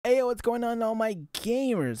what's going on, all my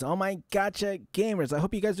gamers, all my gacha gamers? I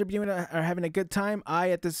hope you guys are having a good time.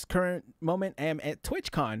 I, at this current moment, am at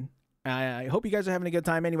TwitchCon. I hope you guys are having a good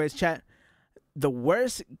time. Anyways, chat, the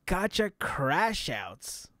worst gacha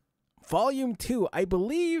Crashouts, Volume 2. I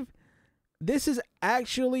believe this is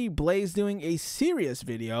actually Blaze doing a serious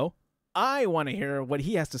video. I want to hear what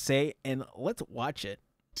he has to say, and let's watch it.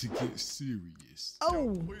 To get serious.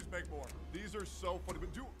 Oh, no, please make more. These are so funny,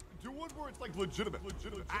 but do one where it's like legitimate.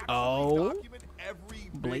 Actually document every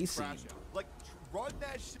Blazecine. Like run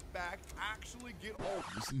that shit back. Actually get all.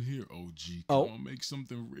 Listen here, OG. I'll make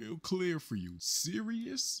something real clear for you.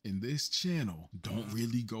 Serious and this channel don't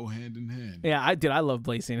really go hand in hand. Yeah, I love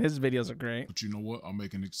Blazecine. His videos are great. But you know what? I'll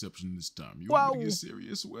make an exception this time. You want me to get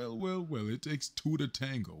serious? Well. It takes two to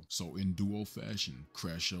tango. So in duo fashion,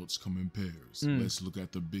 Crashouts come in pairs. Let's look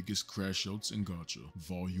at the biggest Crashouts in Gacha,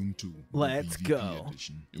 Volume 2. Let's PvP go.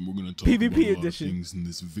 Edition. And we're gonna talk about a lot of things in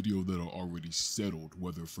this video that are already settled,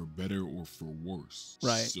 whether for better or for worse.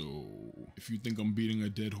 Right. So if you think I'm beating a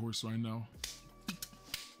dead horse right now,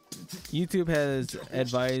 YouTube has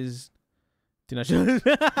advised do not show.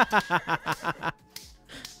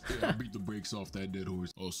 yeah, I beat the brakes off that dead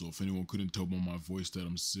horse. Also, if anyone couldn't tell by my voice that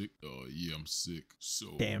I'm sick, yeah, I'm sick. So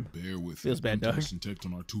damn, bear with feels me. bad, dog. And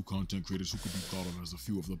Tecton are two content creators who could be thought of as a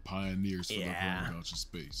few of the pioneers for the whole Gacha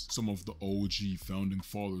space. Some of the OG founding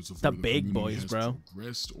fathers of the where big community boys, has bro.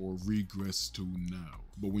 progressed or regressed to now.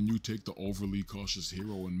 But when you take the overly cautious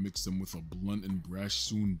hero and mix them with a blunt and brash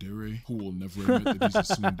tsundere who will never admit that he's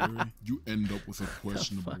a tsundere, you end up with a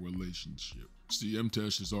questionable relationship. See,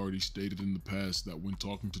 MTash has already stated in the past that when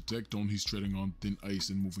talking to Tecton, he's treading on thin ice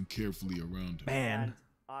and moving carefully around him. Man, and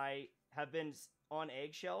I have been on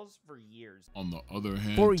eggshells for years. On the other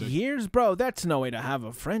hand, for years, bro, that's no way to have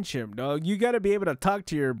a friendship, dog. You gotta be able to talk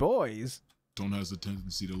to your boys. Tecton has a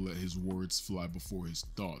tendency to let his words fly before his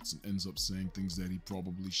thoughts and ends up saying things that he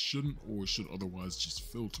probably shouldn't or should otherwise just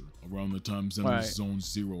filter. Around the time Zenless Zone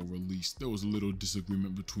Zero released, there was a little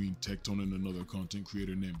disagreement between Tecton and another content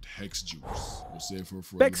creator named Hexjuice. We'll save her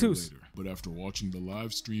for a little later. But after watching the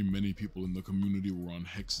live stream, many people in the community were on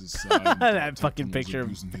Hex's side. That fucking picture of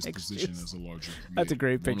using his position as a larger creator. That's a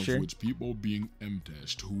great picture. One of which people being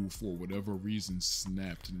MTash, who for whatever reason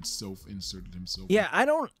snapped and self-inserted himself. Yeah,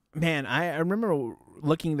 Man, I remember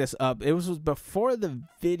looking this up. It was before the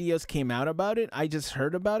videos came out about it. I just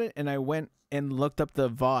heard about it and I went and looked up the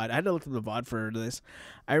VOD. I had to look up the VOD for this.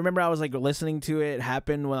 I remember I was like listening to it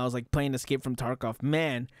happen when I was like playing Escape from Tarkov.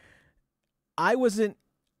 Man, I wasn't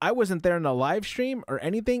there in the live stream or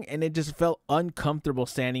anything, and it just felt uncomfortable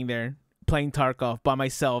standing there playing Tarkov by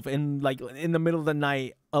myself and like in the middle of the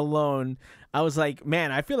night alone. I was like,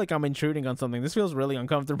 man, I feel like I'm intruding on something. This feels really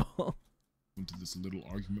uncomfortable. Into this little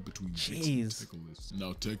argument between Ticklists.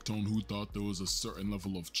 Now Tecton, who thought there was a certain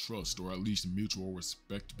level of trust or at least mutual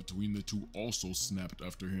respect between the two, also snapped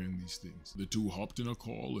after hearing these things. The two hopped in a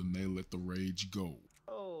call and they let the rage go.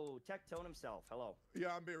 Oh, Tecton himself. Hello.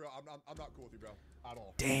 Yeah, I'm being real. I'm not cool with you, bro. At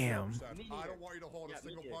all. Damn. I don't want you to hold a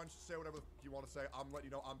single punch. Say whatever you want to say. I'm letting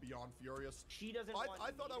you know I'm beyond furious. She doesn't.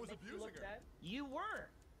 I thought I was abusing her. You were.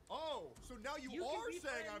 Oh, so now you are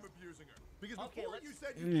saying I'm abusing her. Because before you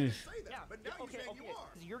said you didn't say that, but now you're saying you are.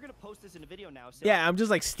 You're gonna post this in a video now. So yeah, I'm just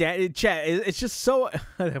like chat. It's just so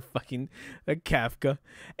fucking Kafka.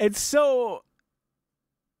 It's so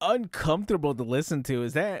uncomfortable to listen to.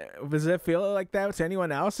 Does that feel like that to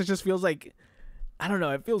anyone else? It just feels like, I don't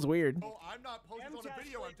know. It feels weird. Oh, I'm not posting on a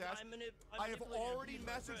video, MTash. I have already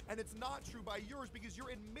messaged, and it's not true by yours because you're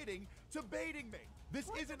admitting to baiting me. This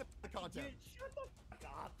isn't the content. Shut the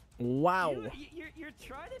fuck up. Wow. You're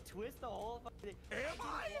trying to twist the whole. Am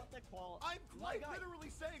I? I'm quite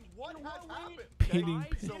literally saying what has happened.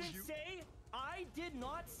 I did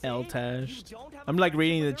not say. L-tashed. I'm like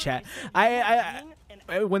reading the chat. I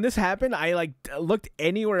when this happened, I like looked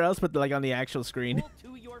anywhere else but like on the actual screen.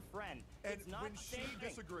 To your friend. And when she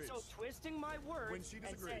disagrees. So twisting my words. When she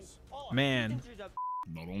disagrees. Man.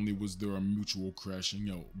 Not only was there a mutual crashing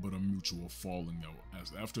out, but a mutual falling out,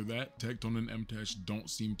 as after that, Tecton and MTash don't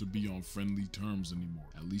seem to be on friendly terms anymore,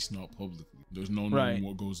 at least not publicly. There's no knowing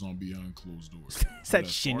what goes on behind closed doors. Is that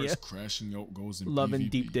as far Shinya? as crashing out goes in Love PvP, and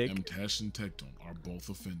deep dick. MTash and Tecton are both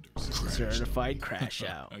offenders. Certified crash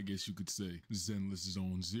out. I guess you could say Zenless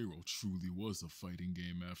Zone Zero truly was a fighting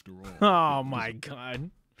game after all. Oh my god.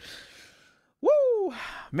 Woo! Woo!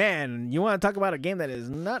 Man, you want to talk about a game that is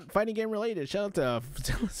not fighting game related? Shout out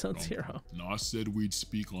to Zone Zero. No, I said we'd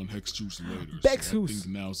speak on Hex Juice later. Bexus. So I think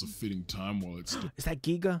now's a fitting time while it's still Is that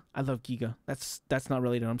Giga? I love Giga. That's not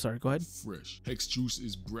related. I'm sorry. Go ahead. fresh. Hex Juice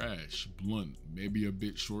is brash, blunt, maybe a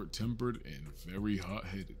bit short-tempered, and very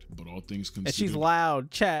hot-headed. But all things considered, And she's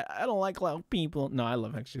loud. Chat. I don't like loud people. No, I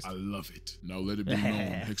love Hex Juice. I love it. Now let it be known,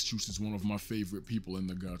 Hex Juice is one of my favorite people in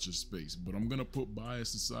the gacha space, but I'm gonna put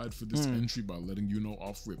bias aside for this entry by letting you know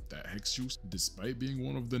off rip that Hex Juice, despite being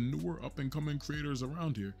one of the newer up-and-coming creators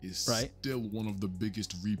around here, is still one of the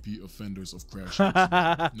biggest repeat offenders of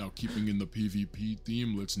Crashouts. Now, keeping in the PvP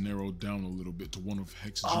theme, let's narrow down a little bit to one of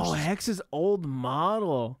Hex Juice's Hex's old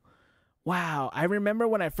model. Wow, I remember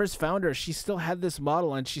when I first found her, she still had this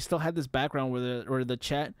model and she still had this background where the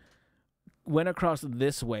chat went across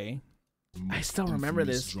this way. I still remember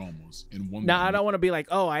this. Dramas, and one Now, I don't want to be like,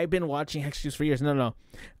 oh, I've been watching Hex Juice for years. No.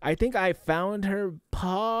 I think I found her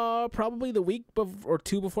probably the week or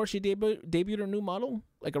two before she debuted her new model,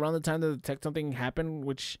 like around the time that the tech something happened,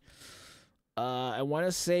 which I want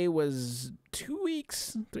to say was 2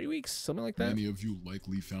 weeks, 3 weeks, something like that. Many of you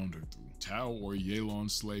likely found her through Tao or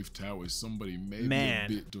Yelan Slave Tao is somebody maybe a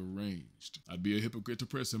bit deranged. I'd be a hypocrite to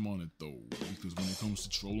press him on it though, because when it comes to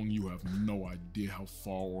trolling, you have no idea how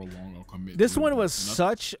far or long I'll commit. This one was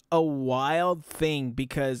such a wild thing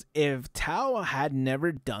because if Tao had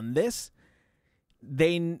never done this,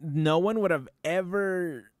 no one would have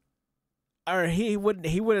ever. Or he would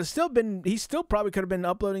have still been, he still probably could have been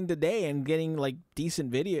uploading today and getting like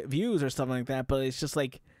decent video views or something like that. But it's just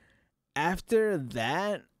like after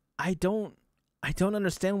that, I don't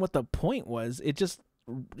understand what the point was. It just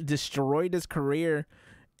destroyed his career,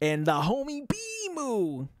 and the homie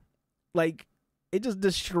Bimu, like it just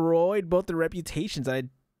destroyed both the reputations. I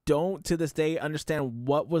don't to this day understand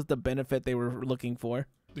what was the benefit they were looking for.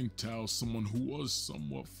 I think Tao's someone who was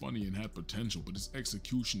somewhat funny and had potential, but his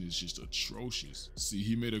execution is just atrocious. See,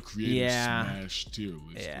 he made a creative smash tier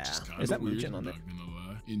list, which is kind of weird, I'm not gonna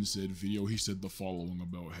lie. In said video, he said the following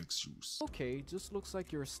about Hex Juice. Okay, just looks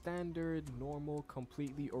like your standard, normal,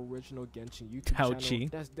 completely original Genshin YouTube channel.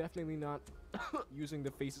 That's definitely not using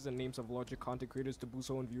the faces and names of larger content creators to boost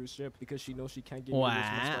her own viewership because she knows she can't get much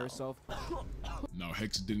by herself. Now,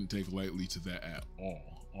 Hex didn't take lightly to that at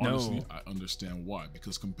all. Honestly, I understand why,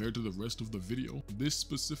 because compared to the rest of the video, this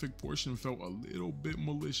specific portion felt a little bit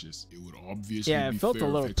malicious. It would obviously be felt fair a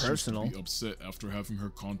little if Hex personal. used to be upset after having her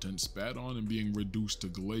content spat on and being reduced to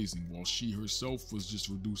glazing, while she herself was just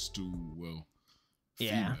reduced to, well,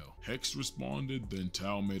 female. Hex responded, then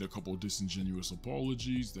Tao made a couple disingenuous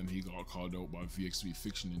apologies, then he got called out by VXV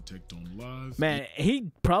Fiction and Tectone Live. Man,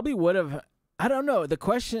 he probably would have, I don't know, the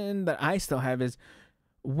question that I still have is,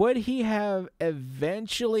 would he have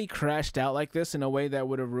eventually crashed out like this in a way that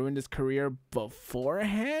would have ruined his career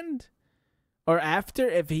beforehand? Or after,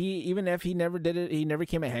 if he never did it, he never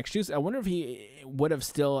came at Hex Juice, I wonder if he would have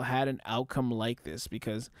still had an outcome like this,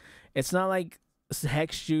 because it's not like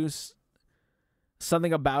Hex Juice,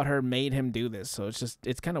 something about her made him do this, so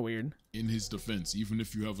it's kind of weird. In his defense, even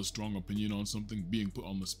if you have a strong opinion on something, being put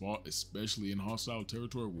on the spot, especially in hostile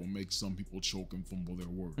territory, will make some people choke and fumble their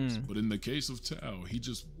words. But in the case of Tao, he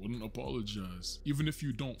just wouldn't apologize. Even if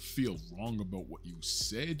you don't feel wrong about what you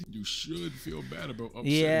said, you should feel bad about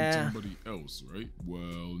upsetting somebody else, right?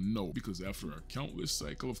 Well, no, because after a countless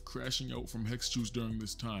cycle of crashing out from Hex Juice during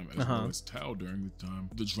this time, as well as Tao during the time,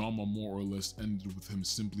 the drama more or less ended with him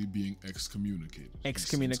simply being excommunicated.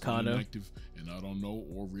 Excommunicado. Inactive, and I don't know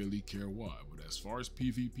or really care why, but as far as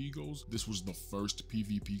PvP goes, this was the first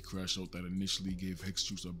PvP crash out that initially gave Hex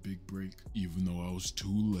Juice a big break, even though I was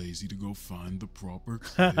too lazy to go find the proper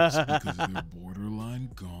clips because they're borderline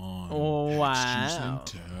gone. Oh, wow. Hex Juice and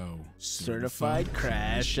Tao. Certified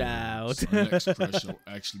crash out. Our next crash out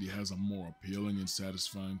actually has a more appealing and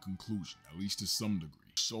satisfying conclusion, at least to some degree.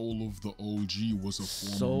 Soul of the OG was a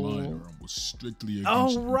former miner and was strictly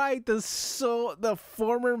against the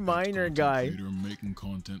former miner guy. Making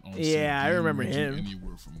content on I remember him.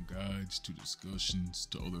 Anywhere from guides to discussions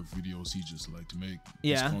to other videos he just liked making.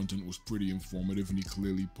 His content was pretty informative and he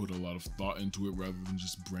clearly put a lot of thought into it rather than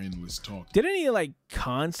just brainless talk. Didn't he like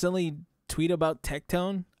constantly tweet about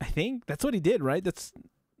Tectone? I think that's what he did, right? That's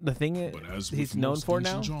the thing but as he's known for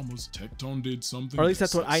now. Dramas, Tectone did something, or at least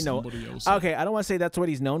that's what I know. Okay, I don't want to say that's what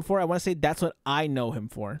he's known for. I want to say that's what I know him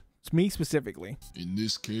for. It's me specifically. In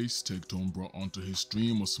this case, Tectone brought onto his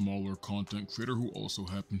stream a smaller content creator who also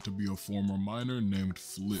happened to be a former miner named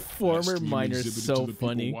Flip. Former miner, so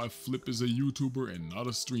funny. Why Flip is a YouTuber and not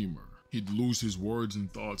a streamer. He'd lose his words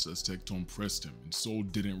and thoughts as Tectone pressed him, and Soul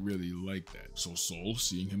didn't really like that. So Soul,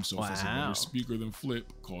 seeing himself as a better speaker than Flip,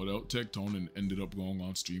 called out Tectone and ended up going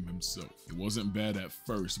on stream himself. It wasn't bad at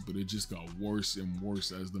first, but it just got worse and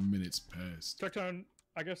worse as the minutes passed. Tectone,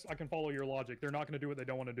 I guess I can follow your logic. They're not going to do what they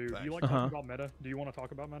don't want to do. Thanks. Do you like talking about meta? Do you want to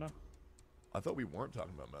talk about meta? I thought we weren't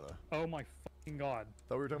talking about meta. Oh my fucking god. I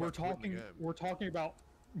thought we were talking about quitting the game. We're talking about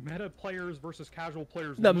meta players versus casual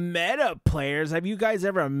players. The meta players? Have you guys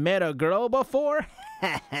ever met a girl before?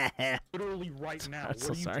 Literally right now. What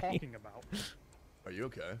are you talking about? Are you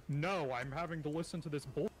okay? No, I'm having to listen to this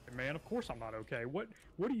bullshit, man. Of course I'm not okay. What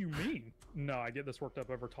do you mean? No, I get this worked up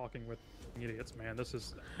over talking with idiots, man. This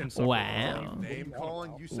is insufferable. Wow. Name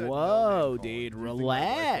calling? You said whoa, no dude,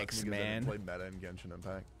 relax, man. Play meta in Genshin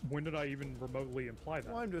Impact. When did I even remotely imply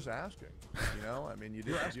that? Well, I'm just asking. You know, I mean, you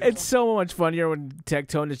did. It's so much funnier when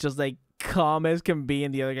Tectone is just like calm as can be,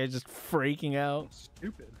 and the other guy's just freaking out.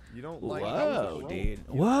 Stupid. You don't like. Whoa, dude.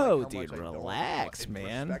 Whoa, dude. Relax,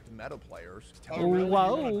 man. Respect meta players. Oh, really?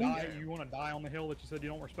 Whoa. You want to die on the hill that you said you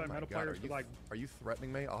don't respect meta players? Are you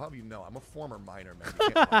threatening me? I'll have you know, I'm a former miner, man.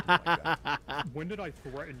 You can't talk to me like that. When did I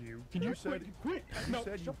threaten you? Can you quit? You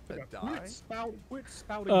said you would die. Quit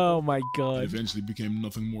spouting. Oh my god. It eventually became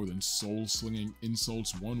nothing more than Soul slinging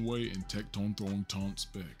insults one way and Tectone throwing taunts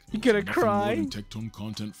back. You gonna cry? Tectone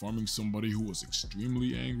content farming somebody who was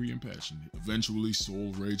extremely angry and passionate. Eventually,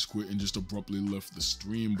 Soul rage quit and just abruptly left the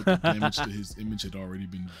stream, but the damage to his image had already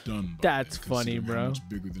been done. That's funny, bro. How much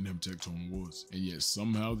bigger than him Tectone was, and yet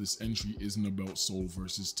somehow this entry isn't about Soul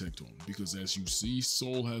versus Tectone, because as you see,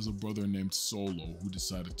 Soul has a brother named Solo who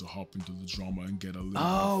decided to hop into the drama and get a little.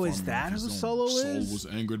 Oh, is that who Solo is? Soul was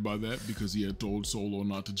angered by that because he had told Solo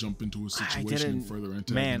not to jump into a situation and further antagonize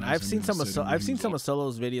him. Man, I've seen some of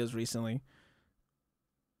Solo's videos recently.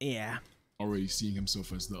 Yeah. Already seeing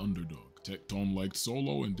himself as the underdog. Tectone liked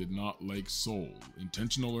Solo and did not like Soul.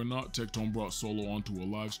 Intentional or not, Tectone brought Solo onto a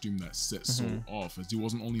live stream that set Soul off, as he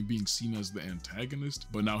wasn't only being seen as the antagonist,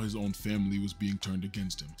 but now his own family was being turned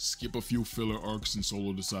against him. Skip a few filler arcs and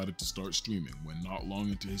Solo decided to start streaming. When not long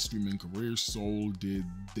into his streaming career, Soul did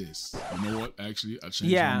this. You know what? Actually, I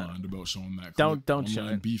changed my mind about showing that clip. Don't show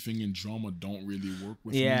it. Beefing and drama don't really work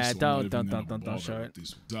with me, so don't show it.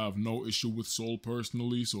 I have no issue with Soul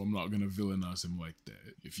personally, so I'm not gonna villainize him like that.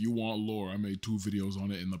 If you want lore, I made 2 videos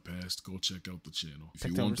on it in the past. Go check out the channel. If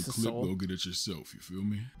you want the clip, go get it yourself. You feel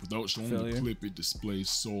me? Without showing the clip, it displays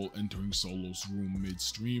Soul entering Solo's room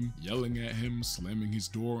mid-stream, yelling at him, slamming his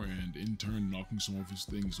door, and in turn knocking some of his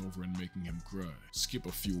things over and making him cry. Skip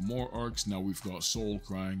a few more arcs, now we've got Soul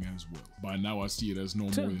crying as well. By now I see it as no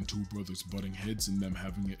more than 2 brothers butting heads and them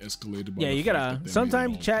having it escalated by you gotta,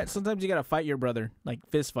 sometimes you gotta fight your brother, like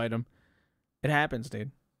fist fight him. It happens,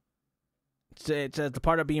 dude. It's the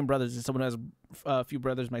part of being brothers is someone who has a few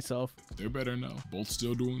brothers myself. They're better now, both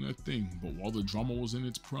still doing their thing, but while the drama was in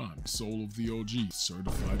its prime, Soul of the OG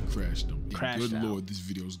certified crashed them. Good lord, this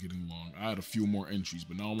video's getting long. I had a few more entries,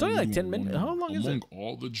 but now I'm only like 10 minutes. How long is it? Among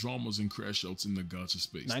all the dramas and Crashouts in the gacha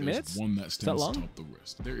space, 9 there's minutes? one that stands atop the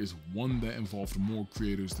rest. There is one that involved more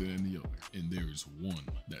creators than any other, and there is one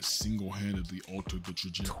that single-handedly altered the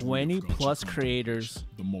trajectory 20 of gacha plus creators.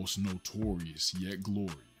 The most notorious yet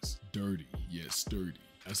glorious, dirty yet sturdy.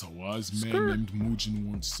 As a wise man named Mugen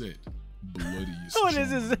once said, bloodiest.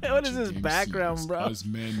 What is this background, bro? Wise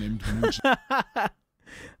man named Mugen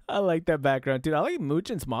I like that background, dude. I like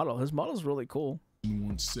Mugen's model. His model's really cool.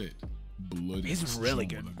 Once said, bloodiest. He's really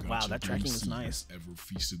good. Wow, that tracking is nice. Ever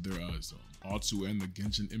feasted their eyes on. Atsu and the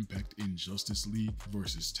Genshin Impact in Justice League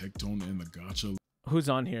versus Tectone and the Gacha. Who's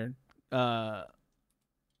on here? Let's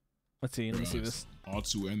see. Let me see this.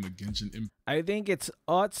 Atsu and the Genshin Impact. I think it's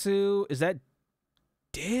Atsu. Is that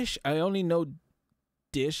Dish? I only know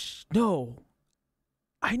Dish. No.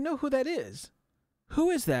 I know who that is. Who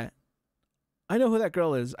is that? I know who that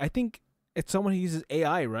girl is. I think it's someone who uses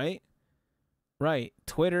AI, right? Right.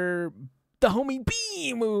 Twitter. The homie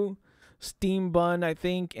Beamu. Steam Bun, I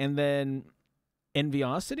think. And then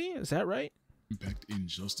Enviosity. Is that right? Impact in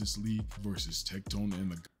Justice League versus Tectone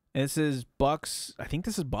and the... This is Bucks. I think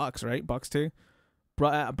this is Bucks, right? Bucks 2.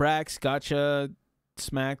 Brax, Gacha,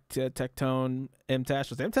 Smack, Tectone, M-Tash.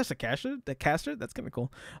 Was M-Tash the caster? That's kind of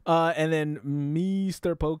cool. And then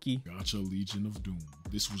Mr. Pokey. Gacha Legion of Doom.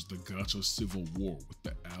 This was the Gacha Civil War with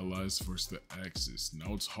the Allies versus the Axis.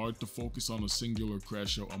 Now it's hard to focus on a singular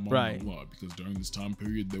Crashout among a lot because during this time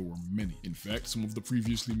period there were many. In fact, some of the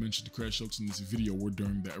previously mentioned Crashouts in this video were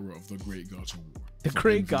during the era of the Great Gacha War. The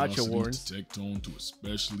Great Gacha Wars. To Tectone to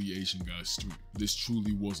especially Asian guys stream. This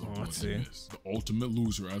truly was a bloody mess. The ultimate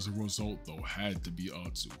loser as a result though had to be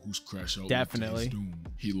Atsu, whose crash out Definitely. led to his doom.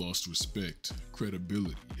 He lost respect,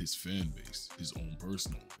 credibility, his fan base, his own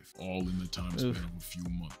personal life, all in the time span of a few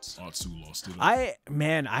months. Atsu lost it all.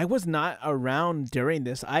 I was not around during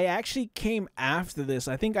this. I actually came after this.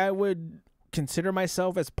 I think I would consider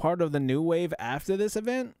myself as part of the new wave after this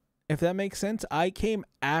event, if that makes sense. I came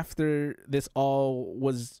after this all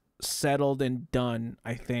was settled and done,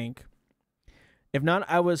 I think. If not,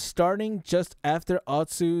 I was starting just after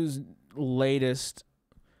Atsu's latest,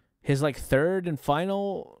 his like third and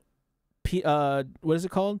final what is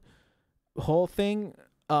it called? Whole thing,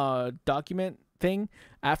 document thing.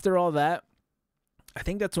 After all that, I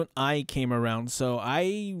think that's when I came around. So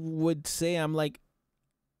I would say I'm like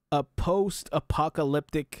a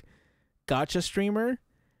post-apocalyptic gacha streamer.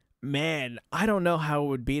 Man, I don't know how it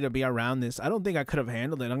would be to be around this. I don't think I could have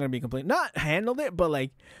handled it. I'm gonna be completely not handled it, but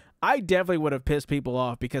like I definitely would have pissed people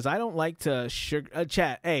off because I don't like to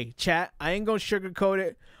chat. Hey, chat, I ain't gonna sugarcoat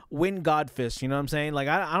it. Win Godfist, you know what I'm saying? Like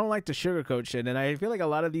I don't like to sugarcoat shit, and I feel like a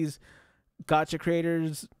lot of these gacha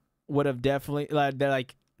creators would have definitely they're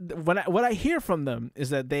like what I hear from them is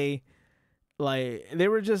that they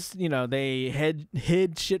were just, you know, they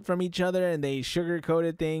hid shit from each other and they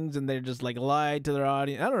sugarcoated things and they're just like lied to their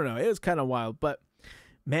audience. I don't know. It was kind of wild, but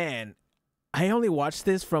man, I only watched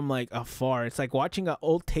this from like afar. It's like watching an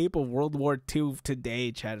old tape of World War II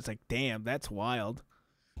today, Chad. It's like, damn, that's wild.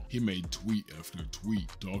 He made tweet after tweet,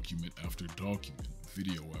 document after document,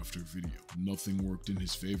 video after video. Nothing worked in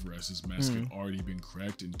his favor as his mask had already been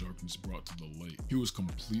cracked and darkness brought to the light. He was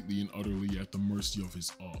completely and utterly at the mercy of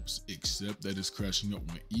his ops, except that his crashing up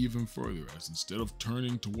went even further as instead of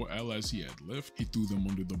turning to what allies he had left, he threw them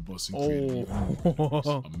under the bus and created even more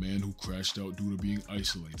enemies. A man who crashed out due to being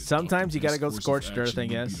isolated. Sometimes you gotta go scorched earth, I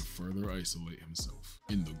guess. To further isolate himself.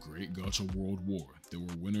 In the Great Gacha World War, there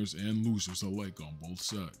were winners and losers alike on both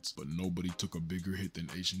sides, but nobody took a bigger hit than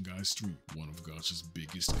Asian Guy's stream, one of Gacha's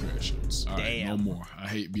biggest crash outs. Alright, no more. I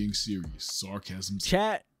hate being serious. Sarcasm.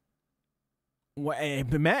 Chat.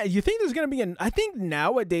 But Matt, you think there's gonna be I think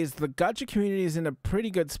nowadays the gacha community is in a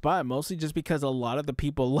pretty good spot, mostly just because a lot of the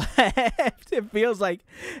people left. It feels like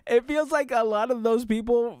a lot of those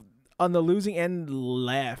people on the losing end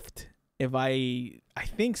left. I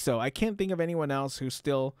think so. I can't think of anyone else who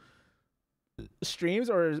still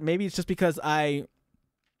streams, or maybe it's just because I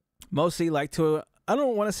mostly like to, I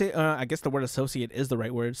don't want to say, I guess the word associate is the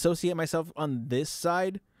right word. Associate myself on this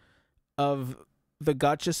side of the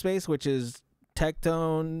gacha space, which is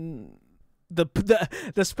Tectone,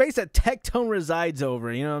 the space that Tectone resides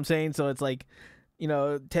over, you know what I'm saying? So it's like, you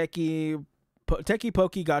know, Techie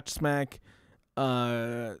Pokey, Gacha Smack,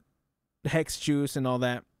 Hex Juice and all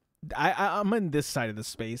that. I'm on this side of the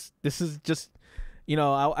space. This is just, you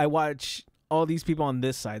know, I watch all these people on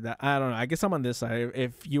this side. That I don't know. I guess I'm on this side.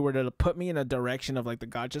 If you were to put me in a direction of like the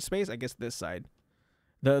gacha space, I guess this side.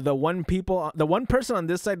 The one person on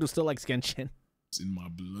this side who still likes Genshin. It's in my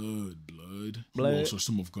blood. Those are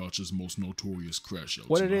some of Gacha's most notorious crash outs.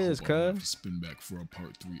 What it is, cuz? I'll have to spin back for a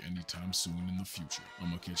part 3 anytime soon in the future. I'm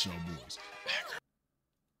gonna catch y'all boys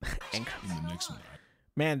in the next one.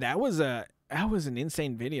 Man, that was an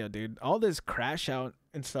insane video, dude. All this crash out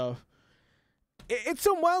and stuff. It's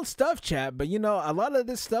some wild stuff, chat. But you know, a lot of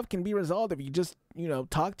this stuff can be resolved if you just, you know,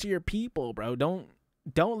 talk to your people, bro. Don't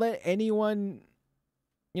let anyone,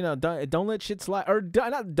 you know, don't let shit slide, or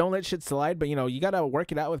not don't let shit slide, but you know, you gotta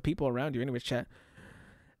work it out with people around you. Anyways, chat.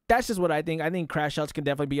 That's just what I think. I think crash outs can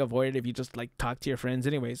definitely be avoided if you just like talk to your friends.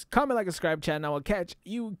 Anyways, comment, like, subscribe, chat, and I will catch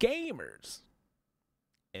you gamers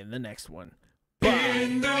in the next one. Bye.